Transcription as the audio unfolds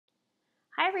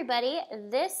Hi everybody,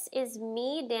 this is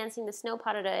me dancing the snow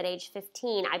pas de deux at age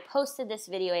 15. I posted this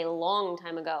video a long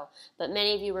time ago, but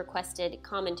many of you requested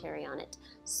commentary on it,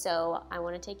 so I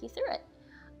want to take you through it.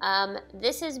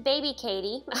 This is baby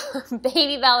Katie,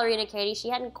 baby ballerina Katie. She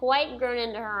hadn't quite grown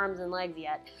into her arms and legs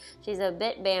yet. She's a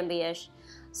bit Bambi-ish,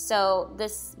 so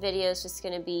this video is just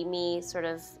going to be me sort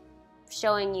of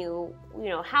showing you,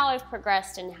 how I've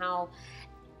progressed and how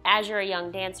as you're a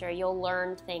young dancer, you'll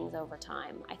learn things over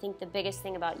time. I think the biggest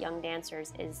thing about young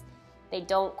dancers is they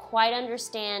don't quite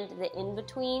understand the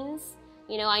in-betweens.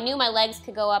 I knew my legs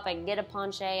could go up, I could get a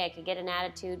penché, I could get an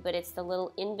attitude, but it's the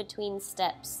little in-between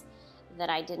steps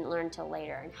that I didn't learn till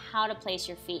later, and how to place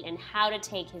your feet and how to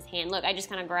take his hand. Look, I just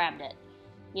kind of grabbed it.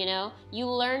 You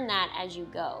learn that as you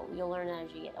go. You'll learn that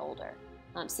as you get older.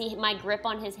 See my grip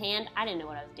on his hand? I didn't know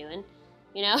what I was doing.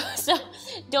 So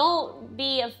don't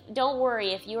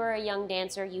worry if you are a young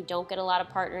dancer, you don't get a lot of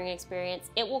partnering experience.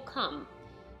 It will come.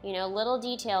 Little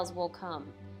details will come.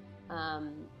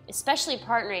 Especially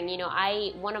partnering.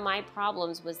 One of my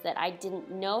problems was that I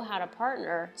didn't know how to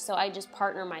partner, so I just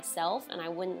partner myself and I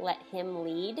wouldn't let him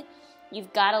lead.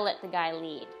 You've got to let the guy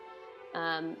lead.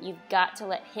 You've got to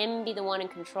let him be the one in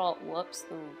control. Whoops,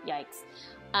 ooh, yikes.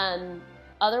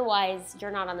 Otherwise,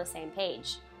 you're not on the same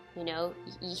page.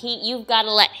 You've got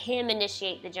to let him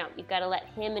initiate the jump. You've got to let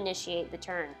him initiate the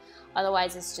turn.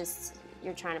 Otherwise, it's just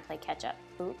you're trying to play catch up.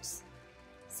 Oops.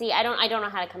 See, I don't know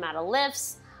how to come out of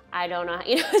lifts. I don't know.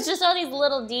 It's just all these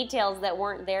little details that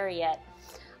weren't there yet.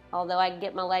 Although I can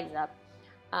get my legs up.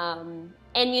 And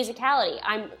musicality.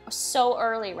 I'm so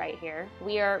early right here.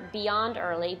 We are beyond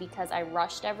early because I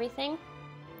rushed everything.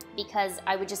 Because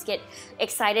I would just get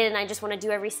excited and I just want to do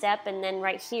every step, and then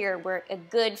right here we're a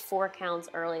good 4 counts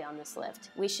early on this lift.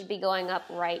 We should be going up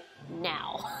right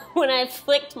now when I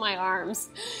flicked my arms,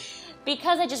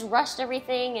 because I just rushed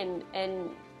everything, and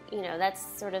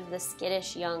that's sort of the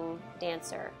skittish young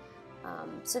dancer.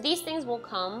 So these things will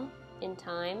come in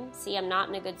time. See, I'm not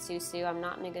in a good susu, I'm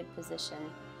not in a good position.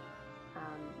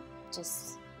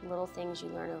 Just little things you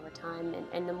learn over time,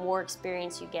 and the more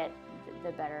experience you get,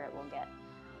 the better it will get.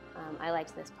 I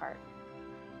liked this part,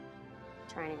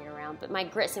 trying to get around, but my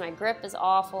grip is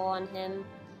awful on him,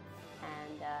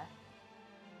 and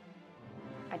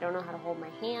I don't know how to hold my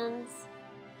hands.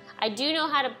 I do know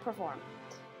how to perform,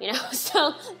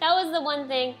 so that was the one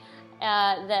thing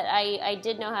that I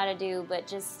did know how to do, but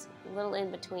just a little in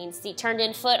between. See, turned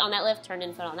in foot on that lift, turned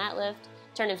in foot on that lift,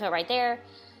 turned in foot right there,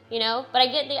 but I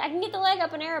can get the leg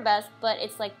up in arabesque, but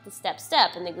it's like the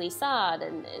step and the glissade,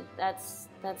 and that's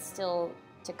still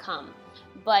to come.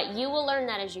 But you will learn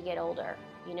that as you get older.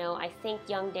 I think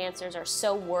young dancers are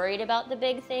so worried about the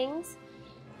big things,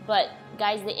 but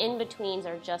guys, the in-betweens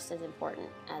are just as important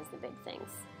as the big things.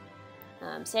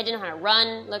 See, I didn't know how to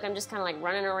run. Look, I'm just kind of like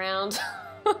running around.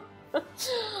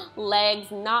 Legs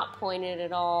not pointed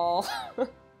at all.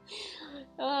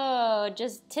 Oh,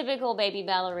 just typical baby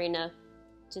ballerina.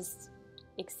 Just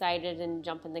excited and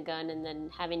jumping the gun and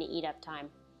then having to eat up time.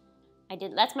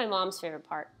 That's my mom's favorite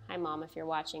part. Hi, Mom, if you're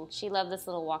watching. She loved this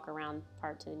little walk around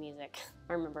part to the music.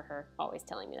 I remember her always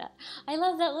telling me that. I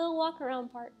love that little walk around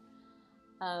part.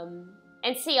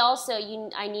 And see, also,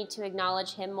 I need to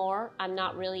acknowledge him more. I'm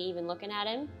not really even looking at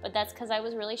him, but that's because I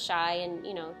was really shy and,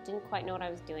 didn't quite know what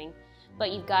I was doing.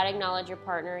 But you've got to acknowledge your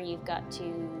partner. You've got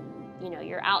to,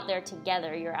 you're out there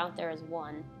together. You're out there as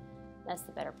one. That's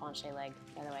the better penché leg,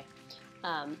 by the way.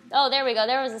 Oh, there we go.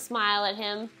 There was a smile at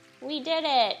him. We did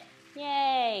it.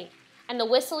 Yay! And the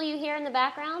whistle you hear in the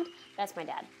background, that's my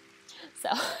dad. So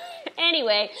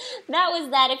anyway, that was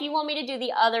that. If you want me to do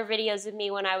the other videos of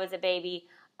me when I was a baby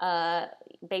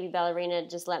ballerina,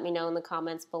 just let me know in the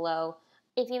comments below.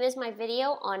 If you missed my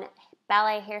video on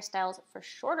ballet hairstyles for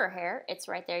shorter hair, it's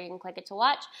right there. You can click it to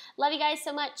watch. Love you guys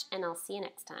so much, and I'll see you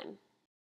next time.